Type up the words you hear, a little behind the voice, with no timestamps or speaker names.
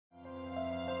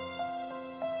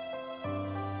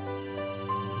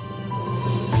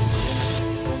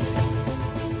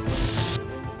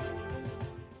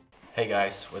Hey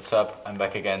guys, what's up? I'm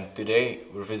back again. Today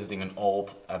we're visiting an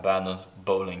old abandoned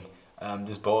bowling.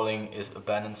 This bowling is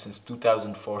abandoned since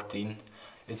 2014.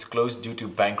 It's closed due to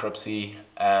bankruptcy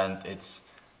and it's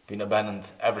been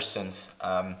abandoned ever since.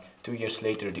 2 years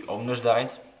later the owners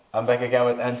died. I'm back again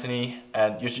with Anthony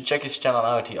and you should check his channel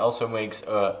out. He also makes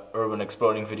urban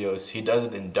exploring videos. He does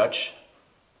it in Dutch.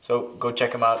 So go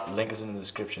check him out, link is in the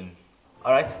description.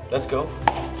 Alright, let's go.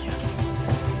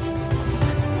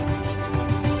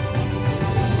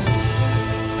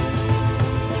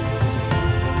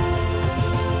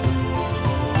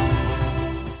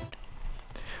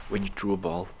 When you threw a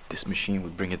ball, this machine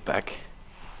would bring it back.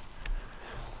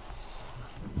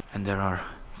 And there are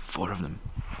 4 of them.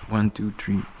 1, 2,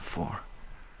 3, 4.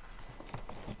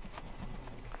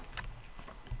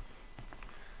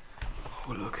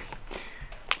 Oh look,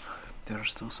 there are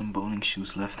still some bowling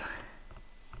shoes left.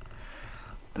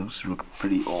 Those look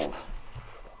pretty old.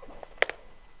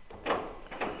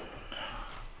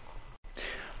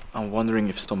 I'm wondering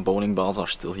if some bowling balls are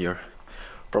still here.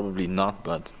 Probably not,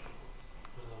 but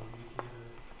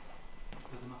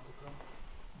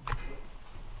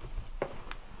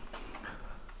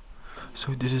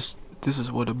so this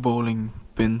is what a bowling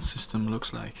pin system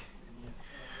looks like.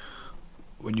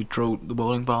 When you throw the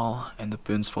bowling ball and the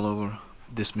pins fall over,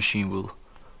 this machine will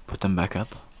put them back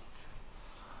up.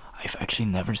 I've actually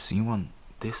never seen one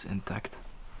this intact.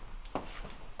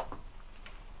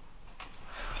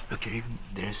 Look,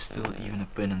 there's still even a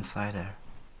pin inside there.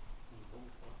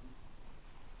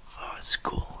 Oh, it's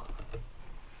cool.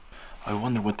 I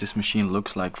wonder what this machine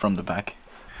looks like from the back.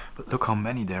 But look how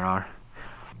many there are.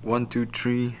 1, 2,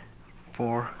 3,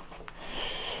 4,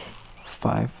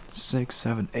 5, 6,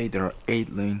 7, 8. There are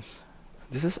 8 lanes.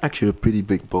 This is actually a pretty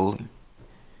big bowling.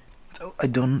 So I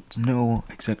don't know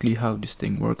exactly how this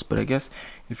thing works, but I guess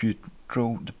if you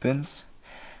throw the pins,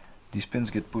 these pins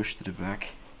get pushed to the back.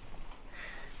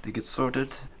 They get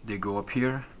sorted, they go up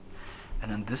here,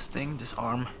 and then this thing, this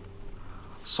arm,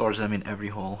 sorts them in every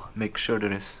hole. Make sure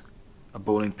there is a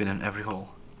bowling pin in every hole.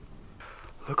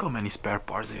 Look how many spare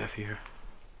parts they have here.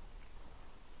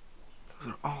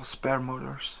 Those are all spare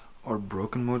motors or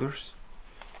broken motors.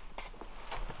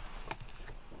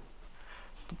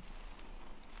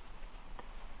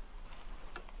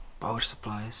 Power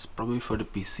supplies, probably for the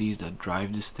PCs that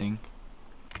drive this thing.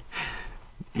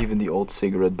 Even the old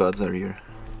cigarette butts are here.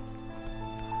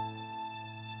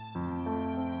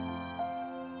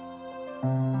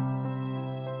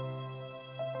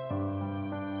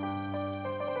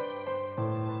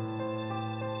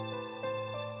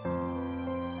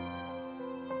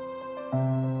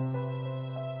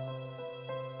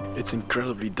 It's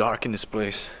incredibly dark in this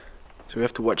place, so we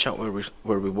have to watch out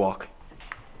where we walk.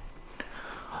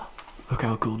 Look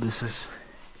how cool this is.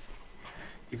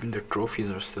 Even the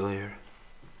trophies are still here.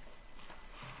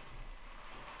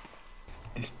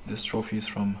 This trophy is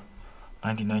from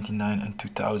 1999 and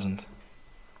 2000.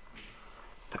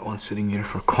 That one's sitting here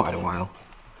for quite a while.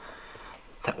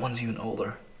 That one's even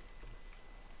older.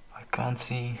 I can't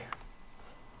see.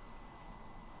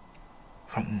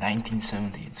 From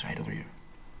 1970, it's right over here.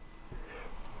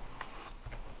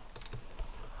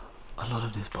 A lot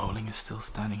of this bowling is still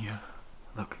standing here.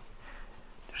 Look,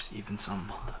 there's even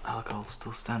some alcohol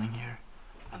still standing here.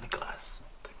 And the glass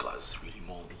is really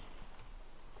moldy.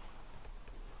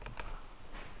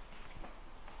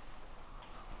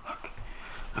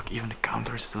 Look, even the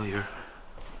counter is still here.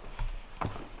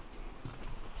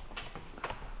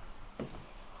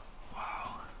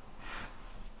 Wow.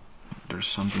 There's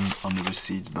something on the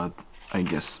receipts, but I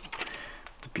guess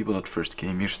the people that first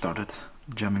came here started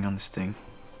jamming on this thing.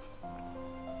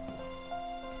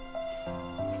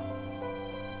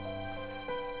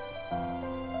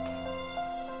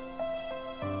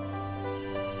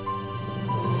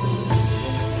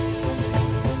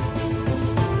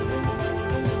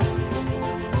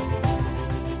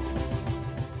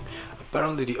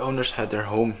 Apparently the owners had their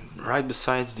home right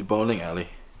besides the bowling alley.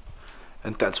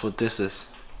 And that's what this is.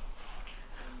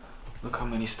 Look how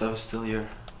many stuff is still here.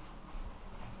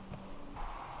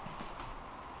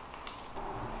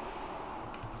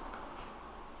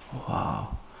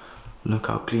 Wow. Look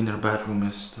how clean their bedroom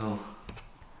is still.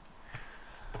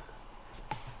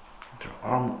 There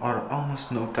are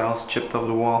almost no tiles chipped off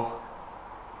the wall.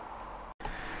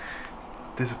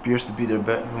 This appears to be their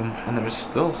bedroom, and there is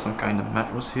still some kind of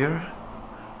mattress here.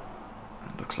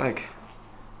 It looks like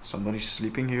somebody's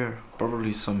sleeping here,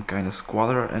 probably some kind of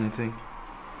squatter or anything.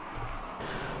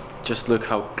 Just look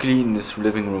how clean this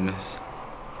living room is.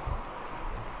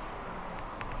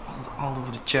 All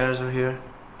of the chairs are here.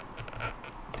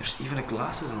 There's even a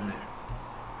glasses on there.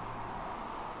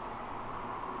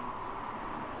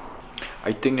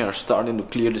 I think they are starting to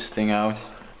clear this thing out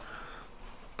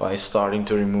by starting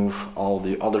to remove all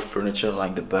the other furniture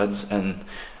like the beds and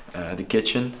the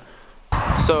kitchen.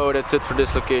 So that's it for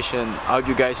this location. I hope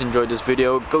you guys enjoyed this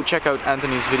video. Go check out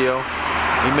Anthony's video.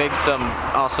 He makes some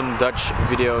awesome Dutch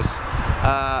videos.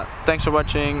 Thanks for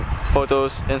watching.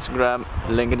 Photos, Instagram,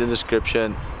 link in the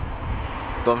description.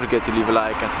 Don't forget to leave a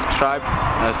like and subscribe.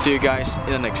 And I'll see you guys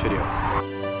in the next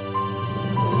video.